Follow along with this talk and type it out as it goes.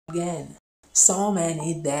again. So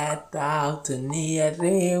many that out near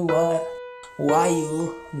river. Why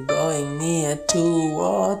you going near to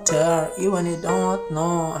water? Even you don't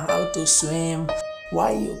know how to swim.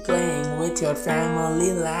 Why you playing with your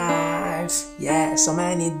family life? Yeah, so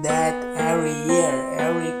many that every year,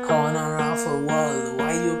 every corner of the world.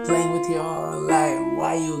 Why you playing with your life?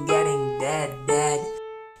 Why you getting dead?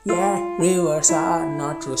 Yeah, rivers are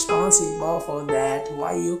not responsible for that.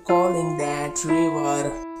 Why you calling that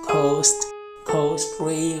river coast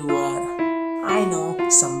river? I know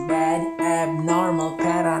some bad, abnormal,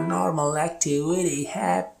 paranormal activity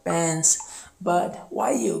happens, but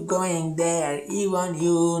why you going there? Even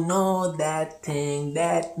you know that thing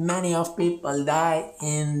that many of people die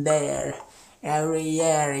in there every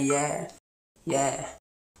year. Yeah.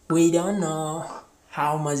 We don't know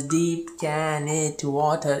how much deep can it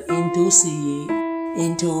water into sea,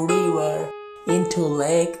 into river, into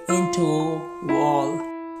lake, into wall.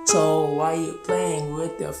 So why you playing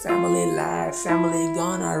with your family life? Family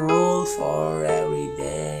gonna rule for every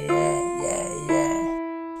day.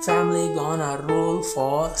 Yeah. Family gonna rule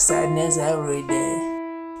for sadness every day.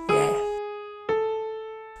 Yeah.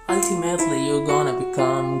 Ultimately, you're gonna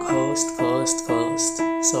become coast.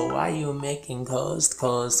 So why you making coast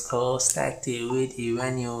activity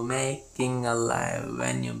when you're making alive,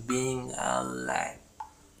 when you're being alive?